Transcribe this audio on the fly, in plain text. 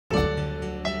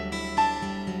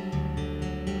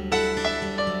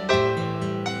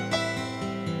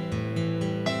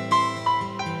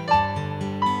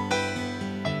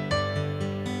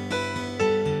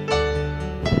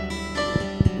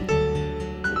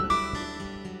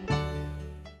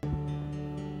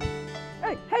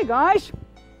Hey guys,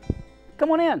 come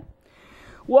on in.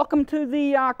 Welcome to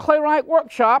the Claywright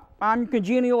workshop. I'm your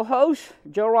congenial host,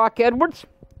 Joe Rock Edwards.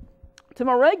 To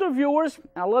my regular viewers,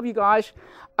 I love you guys.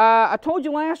 I told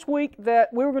you last week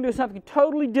that we were going to do something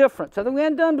totally different, something we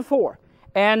hadn't done before.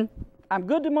 And I'm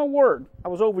good to my word. I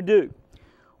was overdue.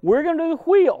 We're going to do the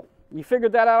wheel. You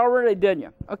figured that out already, didn't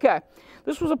you? Okay.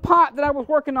 This was a pot that I was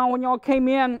working on when y'all came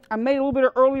in. I made it a little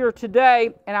bit earlier today,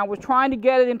 and I was trying to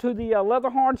get it into the leather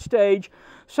hard stage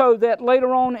so that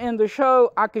later on in the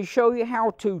show I could show you how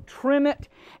to trim it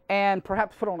and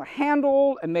perhaps put on a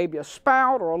handle and maybe a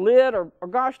spout or a lid or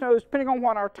gosh knows, depending on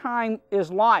what our time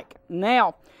is like.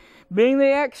 Now, being the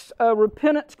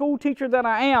ex-repentant school teacher that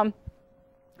I am,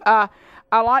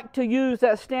 I like to use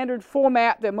that standard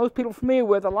format that most people are familiar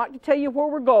with. I like to tell you where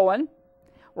we're going,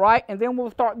 right? And then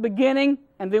we'll start beginning,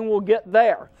 and then we'll get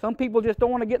there. Some people just don't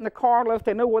want to get in the car unless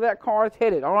they know where that car is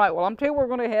headed. All right, well, I'm telling you where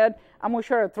we're going to head. I'm going to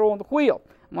show you how to throw on the wheel.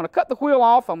 I'm going to cut the wheel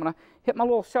off. I'm going to hit my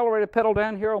little accelerator pedal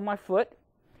down here on my foot.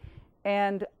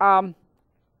 And I'm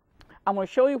going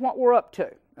to show you what we're up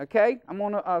to, okay? I'm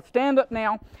going to stand up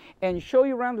now and show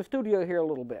you around the studio here a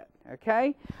little bit,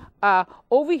 okay?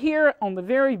 Over here on the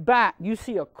very back, you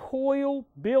see a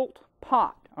coil-built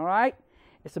pot, all right?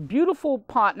 It's a beautiful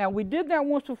pot. Now, we did that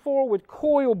once before with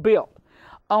coil-built.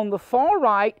 On the far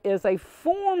right is a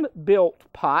form-built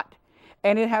pot,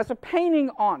 and it has a painting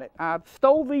on it. I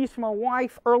stole these from my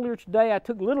wife earlier today. I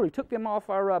literally took them off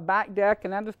our back deck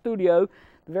and out of the studio,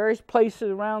 various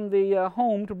places around the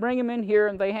home to bring them in here,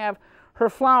 and they have her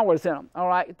flowers in them. All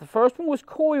right, the first one was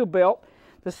coil-built.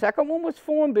 The second one was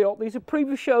form-built. These are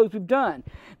previous shows we've done.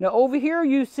 Now over here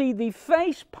you see the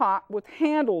face pot with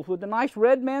handles with a nice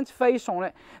red man's face on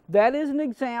it. That is an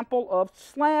example of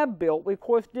slab-built. We of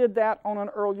course did that on an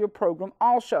earlier program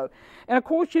also. And of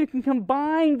course you can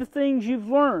combine the things you've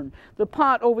learned. The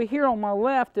pot over here on my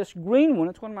left, this green one,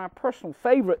 it's one of my personal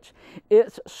favorites.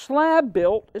 It's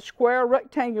slab-built, it's square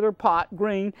rectangular pot,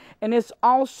 green, and it's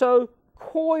also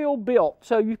coil built,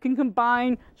 so you can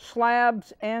combine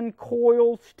slabs and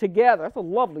coils together. That's a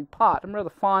lovely pot. I'm rather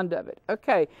fond of it.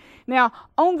 Okay, now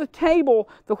on the table,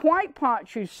 the white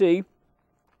pots you see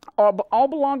all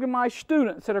belong to my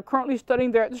students that are currently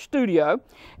studying there at the studio,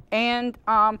 and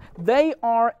they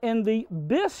are in the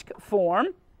bisque form,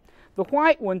 the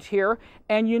white ones here,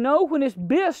 and you know when it's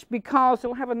bisque because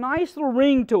it'll have a nice little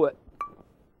ring to it.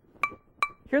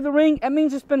 Hear the ring? That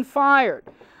means it's been fired.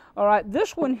 All right,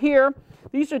 this one here,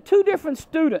 these are two different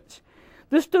students.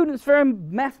 This student's very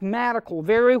mathematical,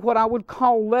 very what I would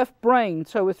call left brain,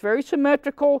 so it's very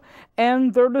symmetrical,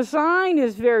 and their design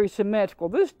is very symmetrical.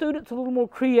 This student's a little more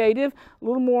creative, a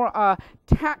little more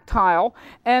tactile,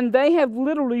 and they have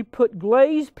literally put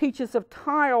glazed pieces of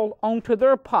tile onto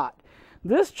their pot.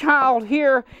 This child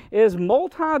here is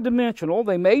multi-dimensional.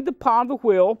 They made the pot of the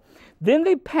wheel, then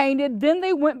they painted, then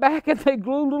they went back and they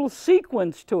glued little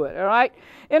sequins to it, all right?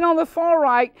 And on the far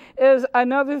right is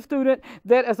another student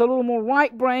that is a little more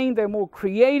right brain. They're more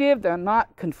creative, they're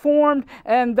not conformed,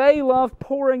 and they love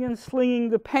pouring and slinging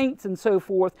the paints and so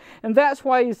forth. And that's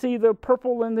why you see the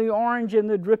purple and the orange and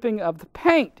the dripping of the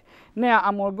paint. Now,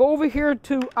 I'm going to go over here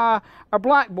to our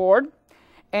blackboard,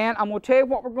 and I'm going to tell you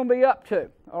what we're going to be up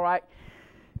to, all right?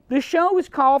 This show is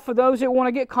called, for those that want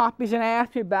to get copies and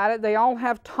ask me about it, they all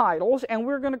have titles, and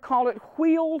we're going to call it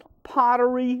Wheeled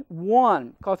Pottery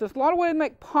 1, because there's a lot of ways to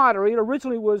make pottery. It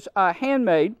originally was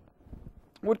handmade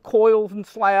with coils and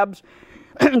slabs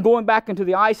going back into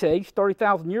the Ice Age,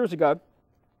 30,000 years ago.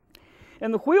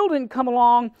 And the wheel didn't come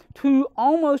along to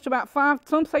almost about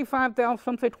some say 5,000,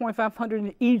 some say 2,500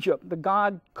 in Egypt. The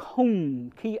god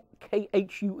Khum,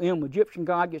 K-H-U-M, Egyptian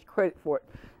god, gets credit for it.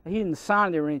 He didn't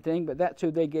sign it or anything, but that's who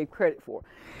they gave credit for.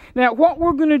 Now, what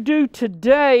we're going to do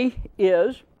today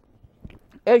is,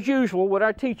 as usual with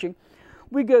our teaching,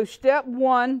 we go step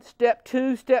 1, step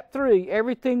 2, step 3,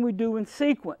 everything we do in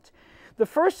sequence. The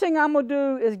first thing I'm going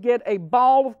to do is get a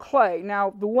ball of clay.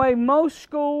 Now, the way most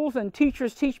schools and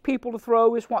teachers teach people to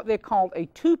throw is what they call a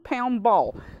 2-pound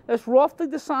ball. That's roughly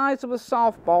the size of a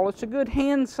softball. It's a good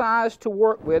hand size to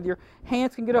work with. Your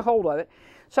hands can get a hold of it.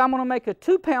 So I'm going to make a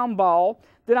 2-pound ball.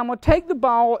 Then I'm going to take the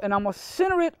ball and I'm going to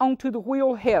center it onto the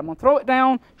wheel head. I'm going to throw it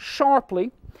down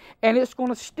sharply, and it's going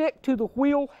to stick to the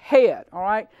wheel head, all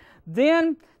right?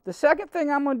 Then the second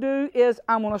thing I'm going to do is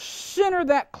I'm going to center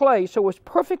that clay so it's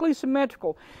perfectly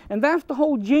symmetrical. And that's the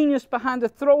whole genius behind the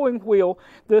throwing wheel,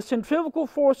 the centrifugal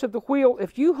force of the wheel.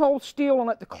 If you hold still and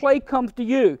let the clay come to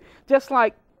you, just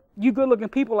like you good-looking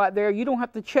people out there, you don't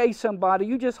have to chase somebody.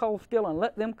 You just hold still and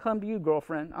let them come to you,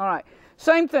 girlfriend. All right.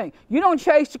 Same thing. You don't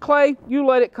chase the clay. You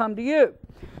let it come to you.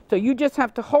 So you just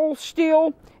have to hold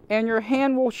still and your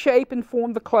hand will shape and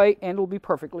form the clay, and it will be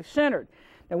perfectly centered.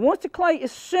 Now, once the clay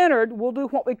is centered, we'll do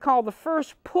what we call the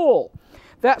first pull.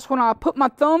 That's when I put my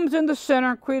thumbs in the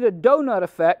center, create a donut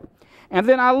effect, and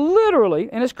then I literally,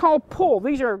 and it's called pull,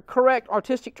 these are correct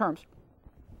artistic terms,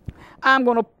 I'm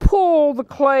going to pull the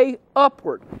clay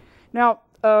upward. Now,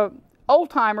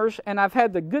 old-timers, and I've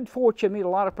had the good fortune to meet a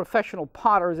lot of professional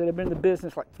potters that have been in the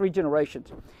business like 3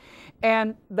 generations,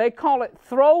 and they call it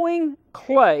throwing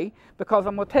clay because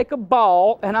I'm going to take a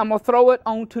ball and I'm going to throw it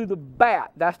onto the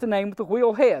bat. That's the name of the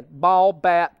wheel head. Ball,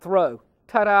 bat, throw.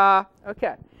 Ta-da!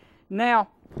 Okay. Now,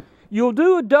 you'll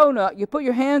do a donut. You put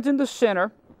your hands in the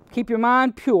center. Keep your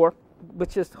mind pure,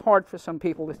 which is hard for some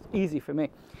people. It's easy for me.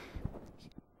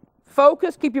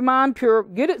 Focus, keep your mind pure,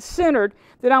 get it centered.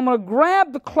 Then I'm going to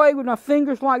grab the clay with my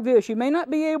fingers like this. You may not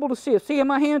be able to see it. See how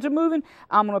my hands are moving?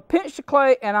 I'm going to pinch the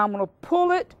clay and I'm going to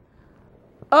pull it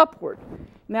upward.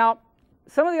 Now,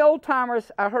 some of the old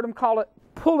timers, I heard them call it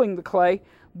pulling the clay,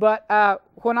 but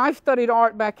when I studied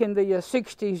art back in the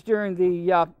 60s during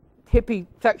the hippie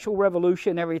sexual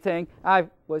revolution and everything, I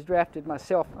was drafted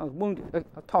myself. I was wounded.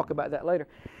 I'll talk about that later.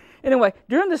 Anyway,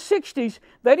 during the 60s,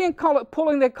 they didn't call it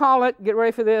pulling, they call it, get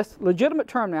ready for this, legitimate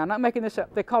term now, I'm not making this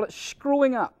up, they call it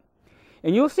screwing up.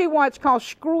 And you'll see why it's called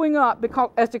screwing up,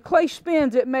 because as the clay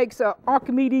spins, it makes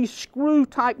Archimedes screw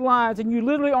type lines, and you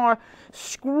literally are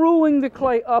screwing the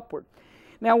clay upward.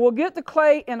 Now we'll get the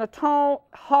clay in a tall,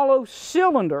 hollow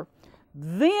cylinder.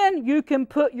 Then you can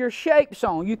put your shapes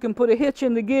on. You can put a hitch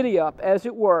in the giddy up, as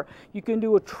it were. You can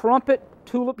do a trumpet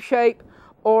tulip shape,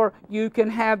 or you can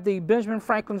have the Benjamin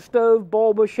Franklin stove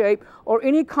bulba shape, or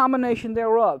any combination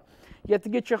thereof. You have to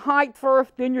get your height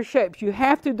first, then your shapes. You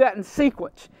have to do that in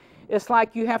sequence. It's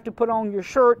like you have to put on your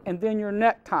shirt and then your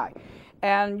necktie.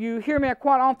 And you hear me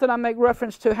quite often, I make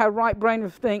reference to how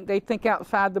right-brainers think. They think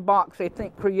outside the box. They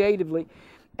think creatively.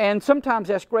 And sometimes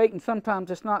that's great, and sometimes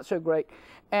it's not so great.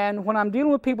 And when I'm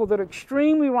dealing with people that are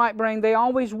extremely right-brained, they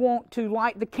always want to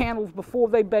light the candles before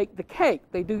they bake the cake.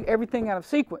 They do everything out of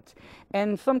sequence.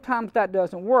 And sometimes that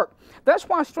doesn't work. That's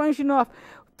why, strangely enough,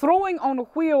 throwing on a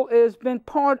wheel has been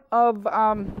part of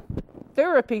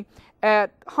therapy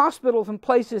at hospitals and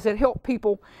places that help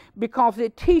people, because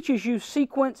it teaches you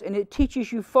sequence, and it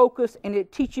teaches you focus, and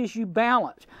it teaches you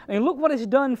balance. I mean, look what it's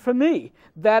done for me,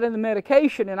 that and the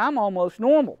medication, and I'm almost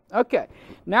normal. Okay,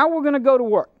 now we're going to go to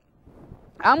work.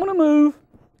 I'm going to move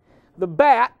the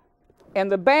bat,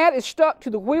 and the bat is stuck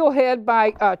to the wheel head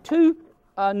by 2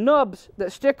 nubs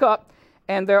that stick up,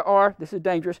 and there are, this is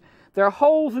dangerous, there are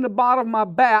holes in the bottom of my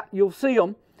bat, you'll see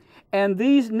them, and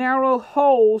these narrow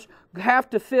holes have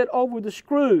to fit over the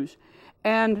screws.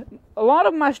 And a lot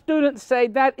of my students say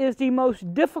that is the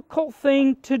most difficult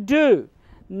thing to do.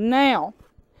 Now,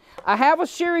 I have a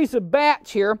series of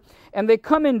bats here, and they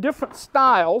come in different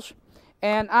styles,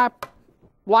 and I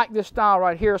like this style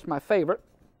right here, it's my favorite.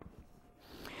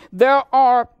 There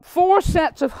are 4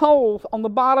 sets of holes on the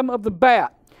bottom of the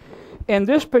bat. And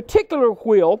this particular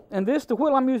wheel, and the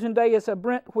wheel I'm using today is a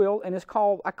Brent wheel, and I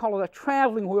call it a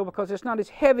traveling wheel because it's not as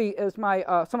heavy as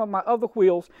some of my other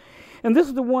wheels. And this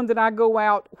is the one that I go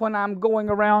out when I'm going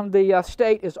around the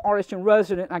state as artist in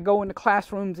resident. I go into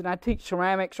classrooms and I teach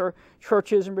ceramics, or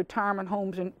churches and retirement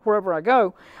homes and wherever I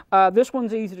go. This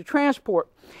one's easy to transport.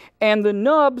 And the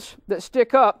nubs that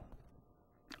stick up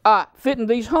fit in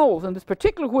these holes. And this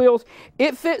particular wheels,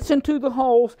 it fits into the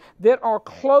holes that are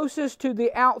closest to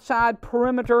the outside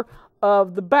perimeter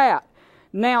of the bat.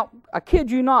 Now, I kid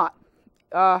you not,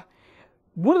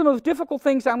 one of the most difficult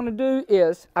things I'm going to do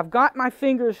is, I've got my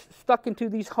fingers stuck into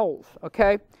these holes,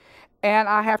 okay? And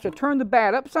I have to turn the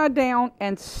bat upside down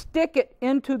and stick it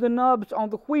into the nubs on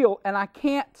the wheel, and I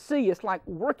can't see. It's like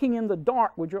working in the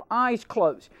dark with your eyes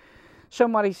closed.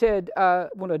 Somebody said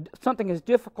when something is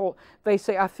difficult, they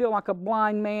say, I feel like a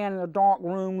blind man in a dark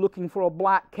room looking for a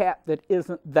black cat that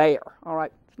isn't there. All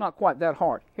right, it's not quite that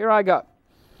hard. Here I go.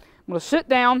 I'm going to sit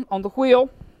down on the wheel.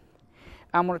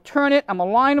 I'm going to turn it. I'm going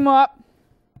to line them up.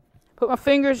 Put my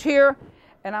fingers here,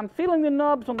 and I'm feeling the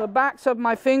nubs on the backs of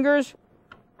my fingers.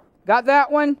 Got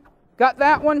that one? Got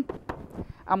that one?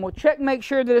 I'm going to check, make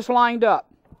sure that it's lined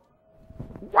up.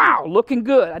 Wow, looking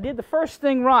good. I did the first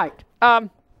thing right.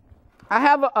 I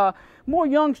have more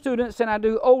young students than I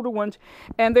do older ones,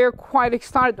 and they're quite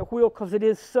excited to wheel because it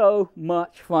is so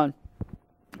much fun.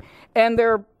 And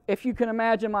they're, if you can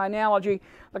imagine my analogy,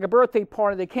 like a birthday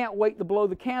party, they can't wait to blow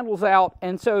the candles out,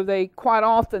 and so they quite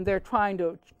often they're trying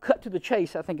to cut to the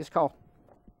chase, I think it's called.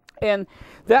 And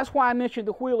that's why I mentioned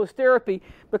the wheel is therapy,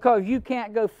 because you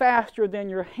can't go faster than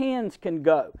your hands can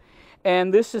go.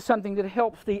 And this is something that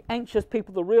helps the anxious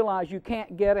people to realize you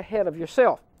can't get ahead of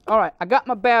yourself. All right, I got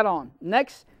my bat on.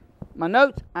 Next my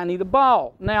notes, I need a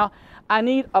ball. Now, I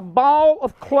need a ball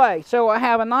of clay. So I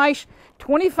have a nice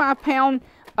 25-pound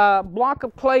block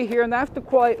of clay here, and that's the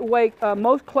way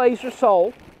most clays are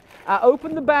sold. I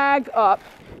open the bag up,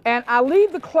 and I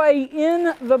leave the clay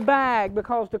in the bag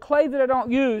because the clay that I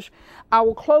don't use, I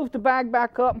will close the bag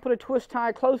back up and put a twist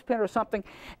tie, clothespin or something,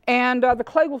 and the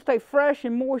clay will stay fresh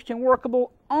and moist and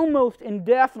workable almost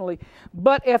indefinitely.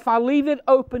 But if I leave it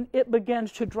open, it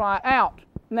begins to dry out.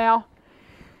 Now,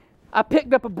 I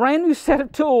picked up a brand new set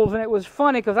of tools, and it was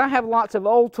funny because I have lots of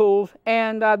old tools,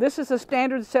 and this is a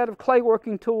standard set of clay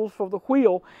working tools for the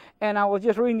wheel, and I was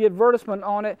just reading the advertisement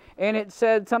on it, and it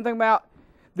said something about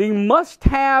the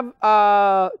must-have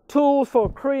tools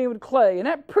for creating with clay, and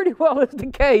that pretty well is the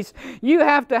case. You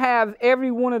have to have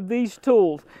every one of these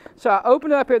tools. So I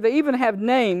opened it up here. They even have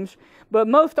names, but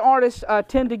most artists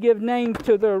tend to give names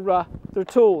to their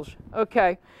tools.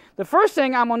 Okay, the first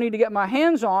thing I'm going to need to get my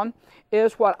hands on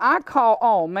is what I call,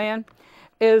 oh man,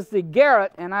 is the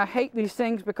Garrett, and I hate these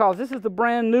things because this is the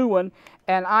brand new one,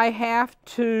 and I have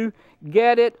to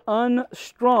get it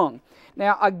unstrung.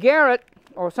 Now, a Garrett,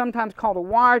 or sometimes called a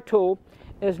wire tool,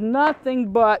 is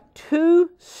nothing but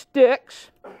two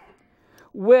sticks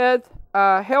with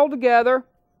held together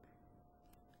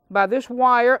by this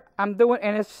wire. I'm doing,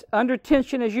 and it's under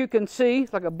tension, as you can see.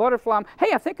 It's like a butterfly.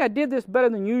 Hey, I think I did this better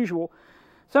than usual.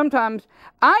 Sometimes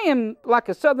I am like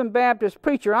a Southern Baptist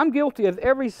preacher. I'm guilty of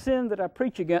every sin that I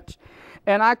preach against,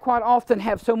 and I quite often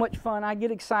have so much fun I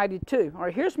get excited too. All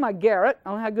right, here's my Garrett. I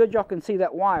don't know how good y'all can see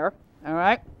that wire. All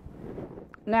right,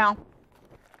 now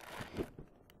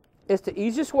it's the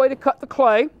easiest way to cut the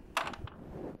clay.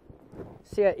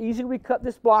 See how easy we cut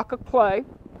this block of clay.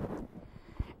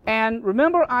 And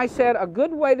remember, I said a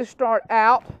good way to start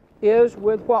out is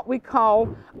with what we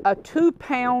call a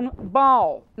 2-pound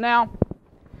ball. Now,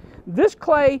 this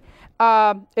clay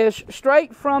is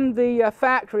straight from the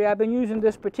factory. I've been using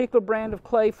this particular brand of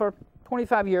clay for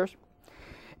 25 years.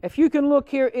 If you can look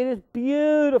here, it is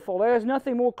beautiful. There's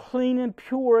nothing more clean and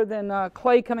pure than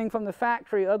clay coming from the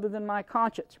factory other than my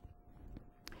conscience.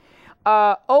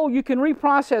 Oh, you can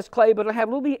reprocess clay, but it'll have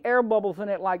little air bubbles in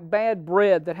it like bad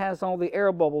bread that has all the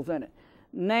air bubbles in it.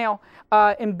 Now,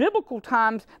 in biblical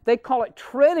times, they call it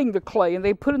treading the clay, and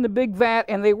they put it in the big vat,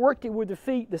 and they worked it with their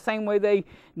feet the same way they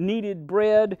kneaded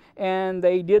bread, and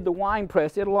they did the wine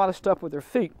press. They did a lot of stuff with their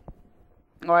feet.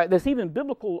 All right, there's even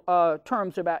biblical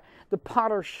terms about the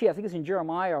potter's shed. I think it's in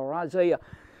Jeremiah or Isaiah,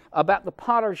 about the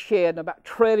potter's shed and about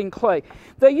treading clay.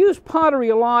 They use pottery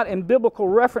a lot in biblical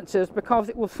references because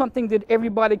it was something that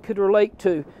everybody could relate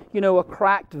to. You know, a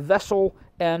cracked vessel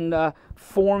and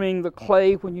forming the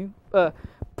clay. When you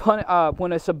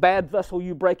when it's a bad vessel,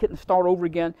 you break it and start over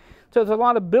again. So there's a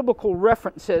lot of biblical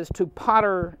references to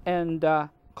potter and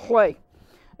clay.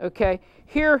 Okay,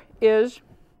 here is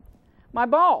my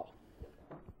ball.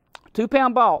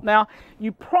 2-pound ball. Now,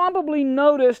 you probably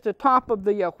noticed the top of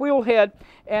the wheel head,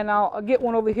 and I'll get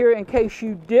one over here in case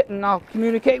you didn't. I'll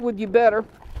communicate with you better.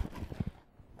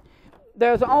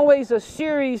 There's always a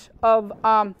series of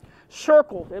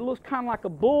circles. It looks kind of like a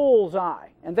bull's eye,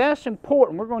 and that's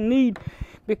important. We're going to need,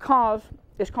 because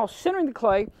it's called centering the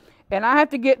clay, and I have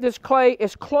to get this clay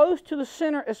as close to the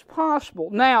center as possible.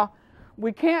 Now,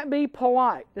 we can't be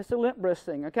polite. This is a lint brush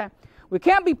thing, okay? We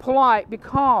can't be polite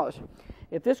because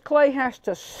if this clay has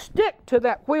to stick to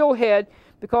that wheel head,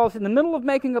 because in the middle of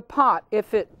making a pot,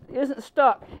 if it isn't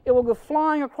stuck, it will go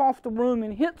flying across the room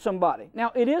and hit somebody.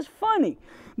 Now, it is funny,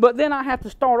 but then I have to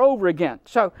start over again.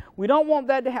 So we don't want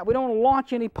that to happen. We don't want to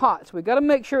launch any pots. We've got to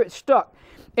make sure it's stuck.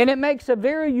 And it makes a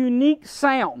very unique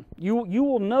sound. You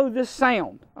will know this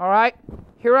sound, all right?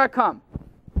 Here I come.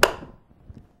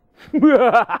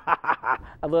 I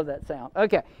love that sound.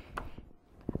 Okay.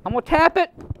 I'm going to tap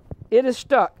it. It is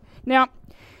stuck. Now,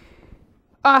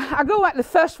 I go out to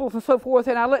festivals and so forth,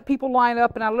 and I let people line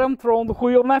up, and I let them throw on the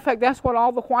wheel. Matter of fact, that's what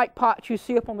all the white pots you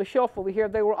see up on the shelf over here,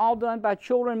 they were all done by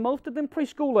children, most of them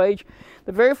preschool age.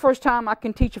 The very first time I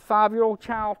can teach a 5-year-old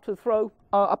child to throw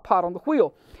a pot on the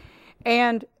wheel.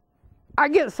 And I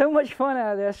get so much fun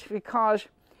out of this because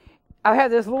I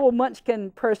had this little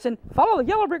munchkin person follow the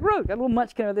yellow brick road, that little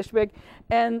munchkin of this big,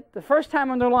 and the first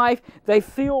time in their life, they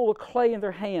feel the clay in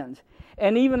their hands.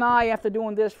 And even I, after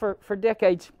doing this for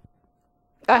decades,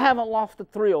 I haven't lost the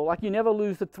thrill. Like, you never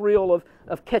lose the thrill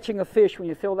of catching a fish when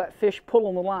you feel that fish pull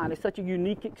on the line. It's such a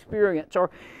unique experience. Or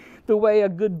the way a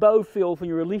good bow feels when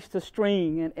you release the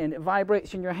string and it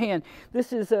vibrates in your hand.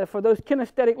 This is for those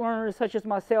kinesthetic learners such as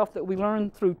myself that we learn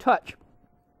through touch.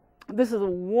 This is a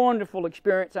wonderful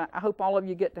experience. I hope all of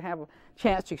you get to have a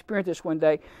chance to experience this one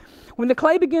day. When the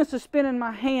clay begins to spin in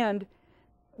my hand,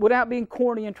 without being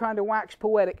corny and trying to wax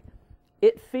poetic,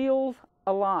 it feels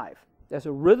alive. There's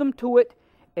a rhythm to it,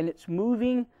 and it's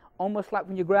moving almost like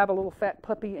when you grab a little fat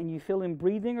puppy and you feel him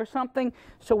breathing or something.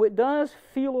 So it does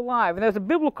feel alive. And there's a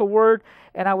biblical word,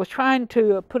 and I was trying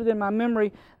to put it in my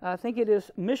memory. I think it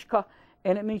is mishka,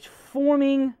 and it means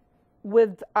forming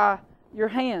with your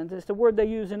hands. It's the word they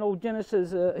use in Old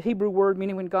Genesis, a Hebrew word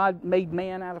meaning when God made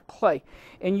man out of clay.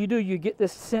 And you get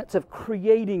this sense of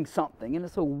creating something, and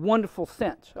it's a wonderful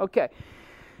sense. Okay.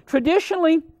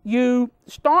 Traditionally, you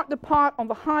start the pot on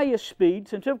the highest speed,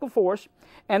 centrifugal force,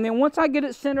 and then once I get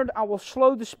it centered, I will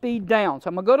slow the speed down. So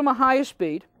I'm going to go to my highest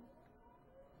speed.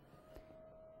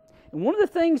 And one of the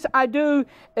things I do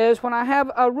is when I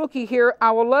have a rookie here,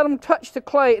 I will let them touch the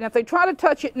clay, and if they try to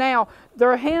touch it now,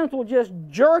 their hands will just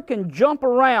jerk and jump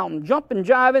around, jumping,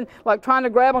 jiving, like trying to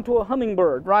grab onto a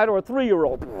hummingbird, right, or a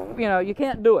 3-year-old. You know, you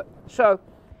can't do it. So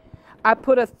I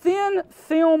put a thin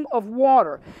film of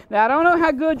water. Now, I don't know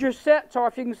how good your sets are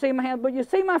if you can see my hand, but you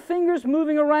see my fingers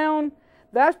moving around?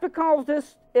 That's because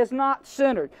this is not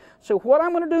centered. So what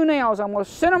I'm going to do now is I'm going to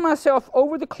center myself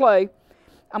over the clay.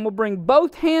 I'm going to bring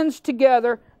both hands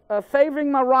together,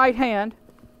 favoring my right hand,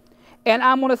 and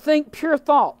I'm going to think pure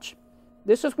thoughts.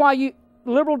 This is why you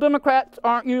liberal Democrats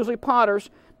aren't usually potters,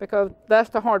 because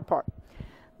that's the hard part.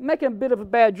 I'm making a bit of a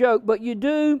bad joke, but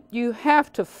you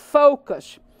have to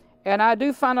focus. And I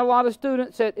do find a lot of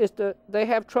students that they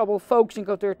have trouble focusing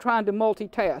because they're trying to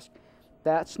multitask.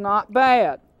 That's not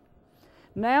bad.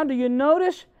 Now, do you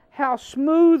notice how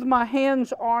smooth my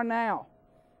hands are now?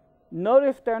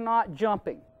 Notice they're not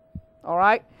jumping. All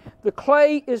right? The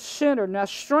clay is centered. Now,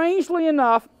 strangely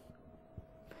enough,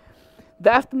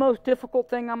 that's the most difficult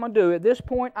thing I'm going to do. At this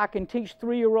point, I can teach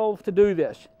 3-year-olds to do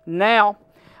this. Now,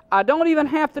 I don't even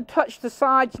have to touch the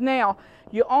sides now.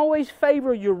 You always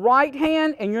favor your right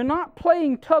hand, and you're not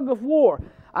playing tug of war.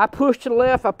 I push to the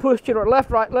left, I push to the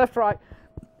left, right, left, right.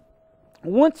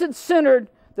 Once it's centered,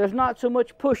 there's not so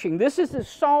much pushing. This is as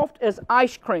soft as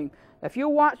ice cream. If you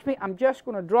watch me, I'm just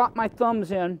going to drop my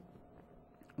thumbs in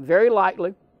very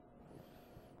lightly.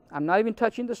 I'm not even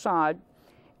touching the side.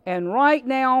 And right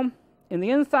now, in the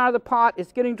inside of the pot,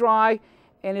 it's getting dry,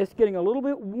 and it's getting a little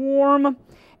bit warm,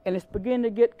 and it's beginning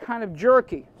to get kind of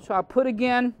jerky. So I put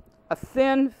again a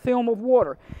thin film of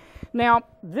water. Now,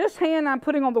 this hand I'm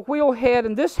putting on the wheel head,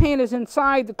 and this hand is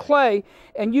inside the clay,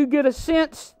 and you get a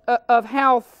sense of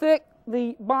how thick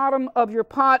the bottom of your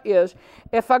pot is.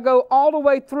 If I go all the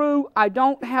way through, I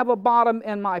don't have a bottom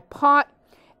in my pot,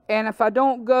 and if I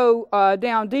don't go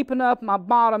down deep enough, my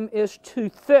bottom is too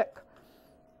thick,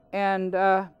 and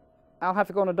I'll have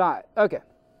to go on a diet. Okay.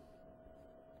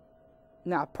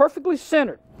 Now, perfectly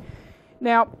centered.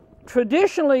 Now,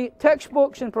 traditionally,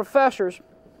 textbooks and professors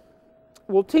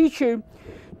will teach you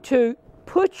to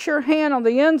put your hand on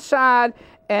the inside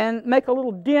and make a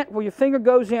little dent where your finger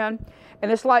goes in,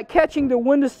 and it's like catching the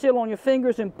windowsill on your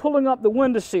fingers and pulling up the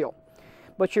windowsill.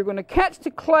 But you're going to catch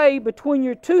the clay between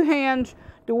your two hands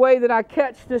the way that I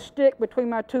catch this stick between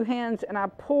my two hands, and I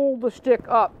pull the stick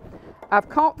up. I've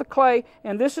caught the clay,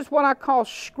 and this is what I call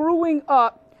screwing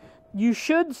up. You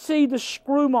should see the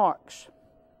screw marks.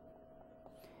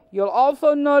 You'll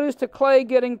also notice the clay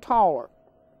getting taller.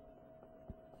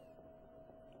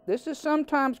 This is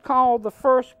sometimes called the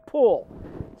first pull.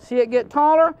 See it get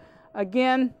taller?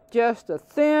 Again, just a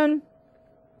thin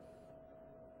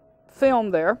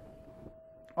film there.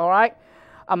 All right?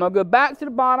 I'm going to go back to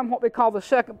the bottom, what we call the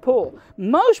second pull.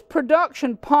 Most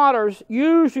production potters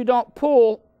usually don't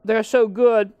pull. They're so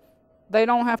good, they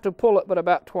don't have to pull it but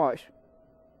about twice.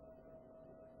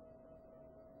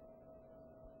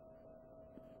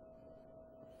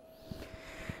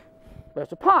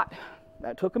 There's a pot.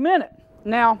 That took a minute.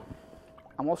 Now,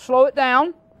 I'm going to slow it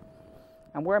down.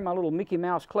 I'm wearing my little Mickey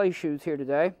Mouse clay shoes here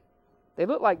today. They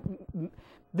look like,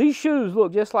 these shoes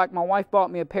look just like my wife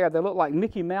bought me a pair. They look like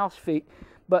Mickey Mouse feet,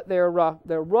 but they're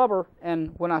rubber,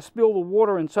 and when I spill the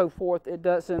water and so forth, it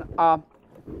doesn't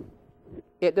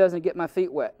get my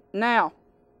feet wet. Now,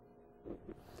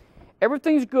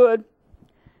 everything's good.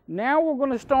 Now we're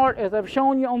going to start, as I've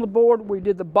shown you on the board. We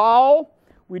did the ball.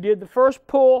 We did the first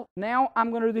pull. Now I'm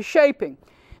going to do the shaping.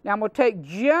 Now I'm going to take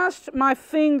just my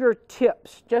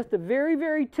fingertips, just the very,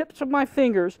 very tips of my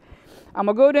fingers. I'm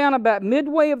going to go down about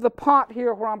midway of the pot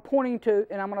here where I'm pointing to,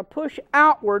 and I'm going to push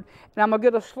outward, and I'm going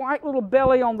to get a slight little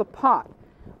belly on the pot.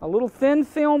 A little thin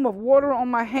film of water on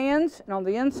my hands and on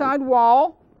the inside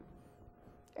wall.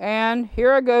 And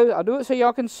here I go. I'll do it so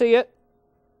y'all can see it.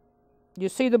 You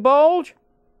see the bulge?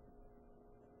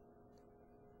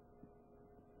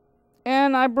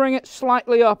 And I bring it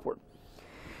slightly upward.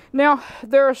 Now,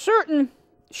 there are certain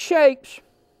shapes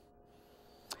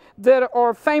that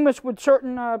are famous with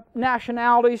certain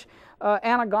nationalities.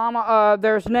 anagama.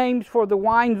 There's names for the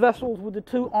wine vessels with the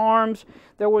two arms.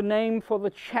 There were names for the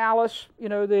chalice, you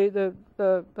know,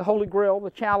 the Holy Grail,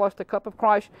 the chalice, the cup of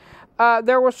Christ.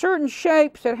 There were certain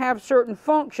shapes that have certain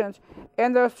functions,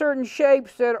 and there are certain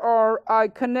shapes that are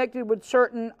connected with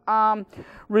certain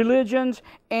religions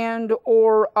and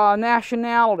or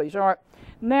nationalities. All right.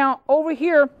 Now, over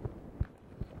here,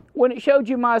 when it showed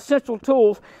you my essential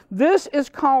tools, this is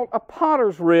called a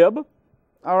potter's rib.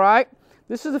 All right.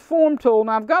 This is a form tool.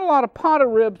 Now, I've got a lot of potter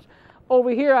ribs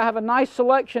over here. I have a nice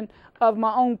selection of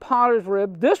my own potter's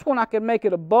rib. This one, I can make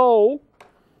it a bowl.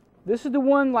 This is the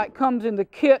one like comes in the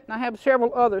kit, and I have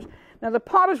several others. Now, the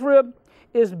potter's rib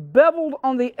is beveled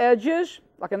on the edges,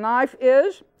 like a knife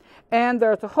is, and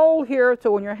there's a hole here,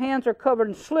 so when your hands are covered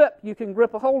in slip, you can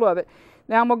grip a hold of it.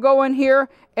 Now, I'm going to go in here,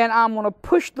 and I'm going to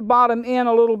push the bottom in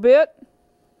a little bit.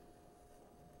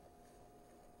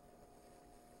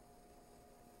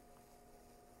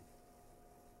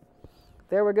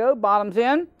 There we go, bottom's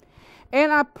in.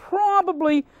 And I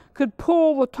probably could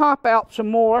pull the top out some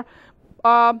more.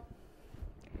 While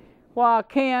I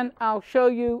can, I'll show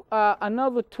you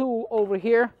another tool over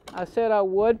here. I said I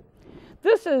would.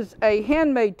 This is a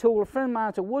handmade tool. A friend of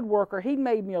mine's a woodworker. He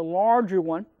made me a larger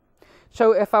one.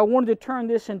 So if I wanted to turn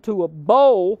this into a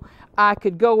bowl, I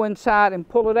could go inside and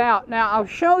pull it out. Now, I'll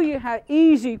show you how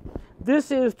easy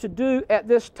this is to do at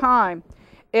this time.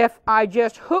 If I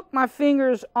just hook my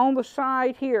fingers on the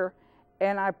side here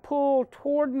and I pull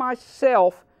toward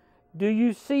myself, do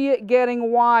you see it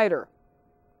getting wider?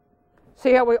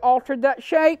 See how we altered that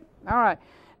shape? All right.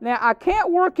 Now, I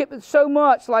can't work it so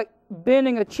much like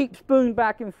bending a cheap spoon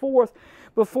back and forth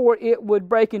before it would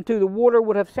break into the water,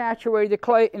 would have saturated the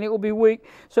clay, and it will be weak.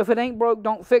 So if it ain't broke,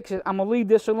 don't fix it. I'm going to leave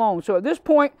this alone. So at this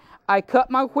point, I cut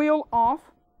my wheel off.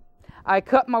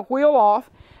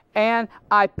 And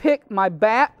I pick my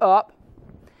bat up,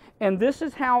 and this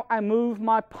is how I move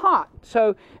my pot.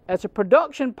 So as a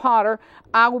production potter,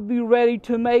 I will be ready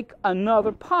to make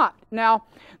another pot. Now,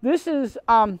 this is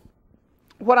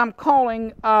what I'm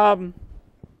calling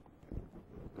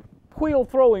wheel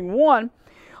throwing 1.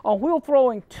 On wheel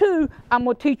throwing 2, I'm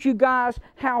going to teach you guys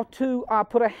how to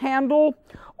put a handle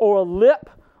or a lip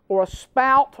or a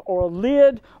spout or a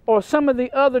lid or some of the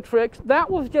other tricks.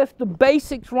 That was just the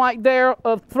basics right there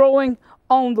of throwing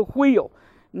on the wheel.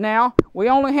 Now, we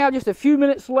only have just a few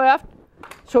minutes left,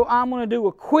 so I'm going to do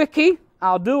a quickie.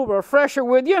 I'll do a refresher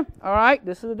with you. All right,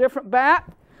 this is a different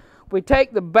bat. We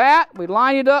take the bat, we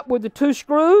line it up with the 2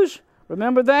 screws.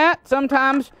 Remember that?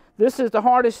 Sometimes this is the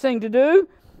hardest thing to do.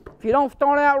 If you don't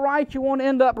start out right, you want to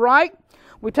end up right.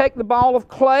 We take the ball of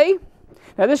clay.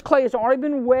 Now, this clay has already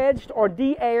been wedged or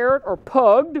de-aired or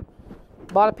pugged.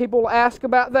 A lot of people ask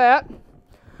about that.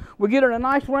 We get it in a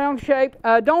nice round shape.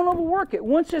 Don't overwork it.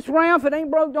 Once it's round, if it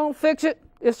ain't broke, don't fix it.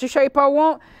 It's the shape I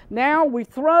want. Now, we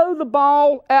throw the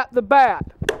ball at the bat.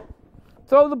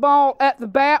 Throw the ball at the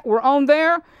bat. We're on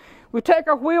there. We take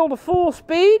our wheel to full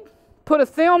speed. Put a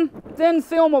thin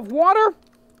film of water.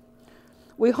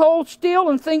 We hold still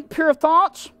and think pure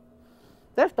thoughts.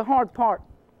 That's the hard part.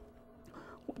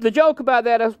 The joke about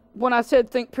that is when I said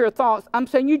think pure thoughts, I'm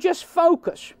saying you just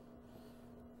focus.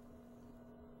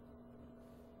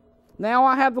 Now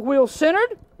I have the wheel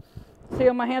centered. See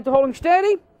how my hands are holding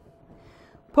steady?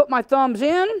 Put my thumbs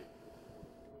in.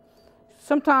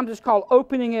 Sometimes it's called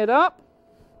opening it up.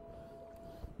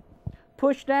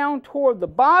 Push down toward the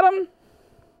bottom.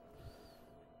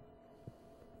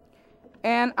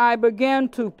 And I begin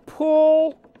to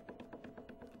pull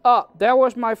up. That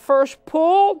was my first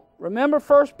pull. Remember,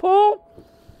 first pull.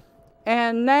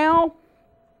 And now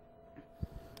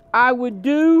I would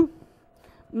do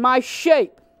my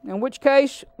shape, in which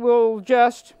case we'll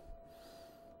do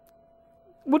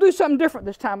something different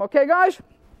this time, okay, guys?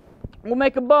 We'll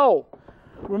make a bowl.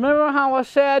 Remember how I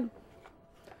said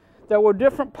there were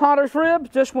different potter's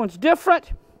ribs? This one's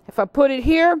different. If I put it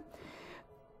here,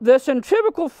 the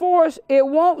centrifugal force, it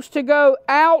wants to go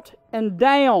out and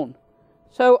down.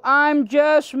 So I'm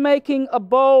just making a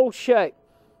bowl shape.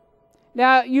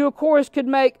 Now, you, of course, could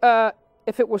make,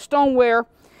 if it was stoneware,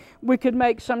 we could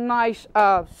make some nice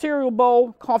cereal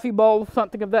bowl, coffee bowl,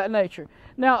 something of that nature.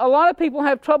 Now, a lot of people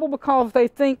have trouble because they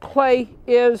think clay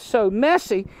is so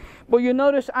messy. But you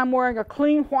notice I'm wearing a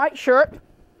clean white shirt.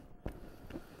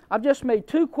 I've just made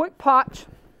 2 quick pots.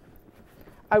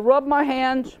 I rub my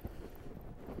hands,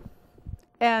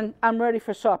 and I'm ready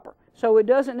for supper. So it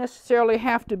doesn't necessarily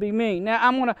have to be me. Now,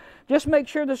 I'm going to just make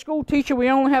sure the school teacher, we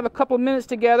only have a couple of minutes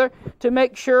together to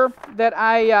make sure that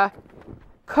I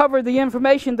cover the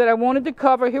information that I wanted to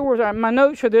cover. Here was my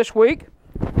notes for this week.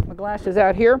 My glasses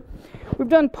out here. We've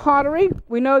done pottery.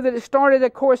 We know that it started,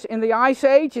 of course, in the Ice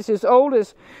Age. It's as old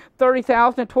as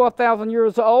 30,000 to 12,000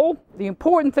 years old. The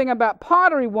important thing about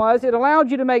pottery was it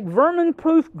allowed you to make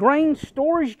vermin-proof grain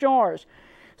storage jars.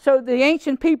 So the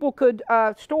ancient people could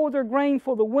store their grain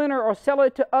for the winter or sell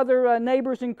it to other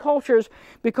neighbors and cultures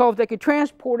because they could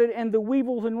transport it and the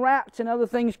weevils and rats and other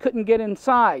things couldn't get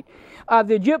inside.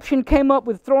 The Egyptian came up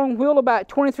with throwing wheel about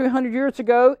 2,300 years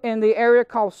ago in the area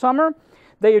called Sumer.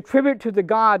 They attribute it to the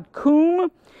god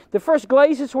Kum. The first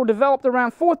glazes were developed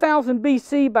around 4000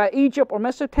 BC by Egypt or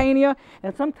Mesopotamia,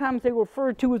 and sometimes they were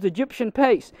referred to as Egyptian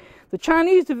paste. The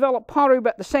Chinese developed pottery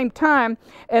about the same time,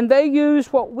 and they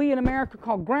used what we in America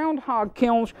call groundhog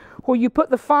kilns, where you put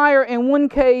the fire in one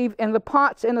cave and the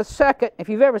pots in a second. If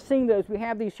you've ever seen those, we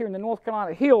have these here in the North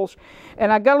Carolina hills.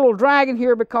 And I got a little dragon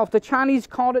here because the Chinese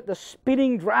called it the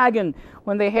spitting dragon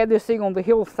when they had this thing on the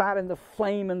hillside and the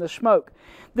flame and the smoke.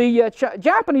 The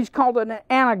Japanese called it an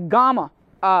anagama,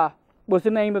 was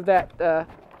the name of that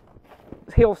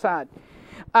hillside.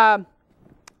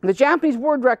 The Japanese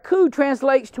word raku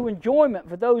translates to enjoyment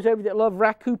for those of you that love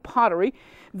raku pottery.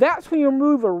 That's when you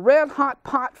remove a red-hot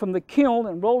pot from the kiln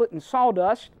and roll it in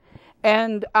sawdust,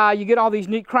 and you get all these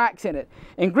neat cracks in it.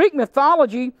 In Greek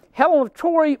mythology, Helen of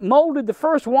Troy molded the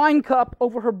first wine cup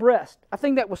over her breast. I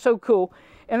think that was so cool.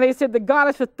 And they said the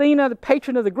goddess Athena, the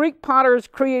patron of the Greek potters,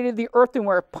 created the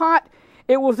earthenware pot.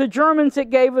 It was the Germans that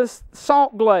gave us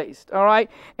salt glazed, all right?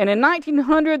 And in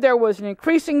 1900, there was an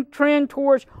increasing trend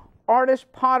towards artist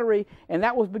pottery, and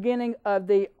that was beginning of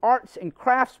the arts and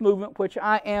crafts movement, which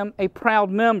I am a proud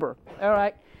member, all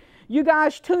right? You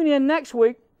guys tune in next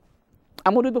week.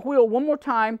 I'm going to do the wheel one more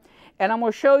time, and I'm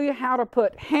going to show you how to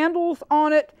put handles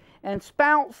on it and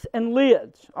spouts and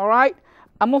lids, all right?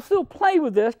 I'm going to still play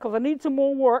with this because I need some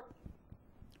more work.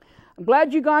 I'm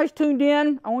glad you guys tuned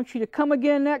in. I want you to come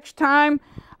again next time.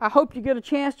 I hope you get a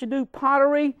chance to do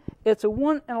pottery. It's a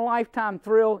once-in-a-lifetime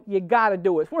thrill. You got to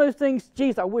do it. It's one of those things,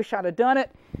 geez, I wish I'd have done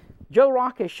it. Joe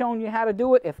Rock has shown you how to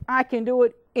do it. If I can do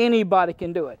it, anybody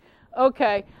can do it.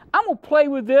 Okay, I'm going to play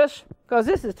with this because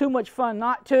this is too much fun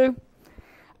not to.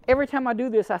 Every time I do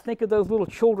this, I think of those little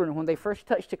children when they first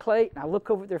touch the clay, and I look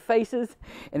over at their faces,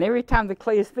 and every time the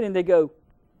clay is spinning, they go,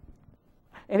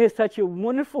 and it's such a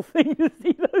wonderful thing to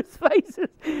see those faces.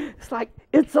 It's like,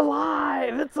 it's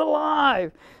alive, it's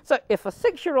alive. So if a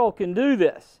 6-year-old can do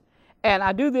this, and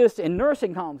I do this in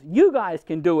nursing homes, you guys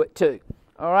can do it too,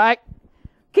 all right?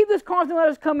 Keep those comments and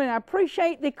letters coming. I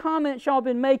appreciate the comments y'all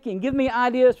been making. Give me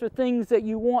ideas for things that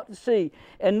you want to see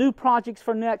and new projects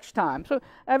for next time. So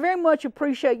I very much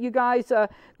appreciate you guys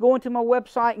going to my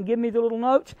website and giving me the little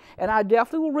notes. And I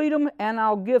definitely will read them, and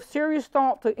I'll give serious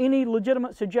thought to any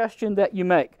legitimate suggestion that you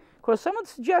make. Because some of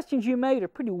the suggestions you made are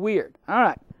pretty weird. All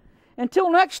right.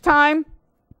 Until next time,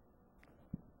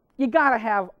 you got to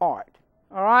have art.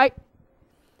 All right?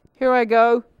 Here I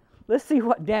go. Let's see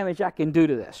what damage I can do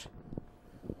to this.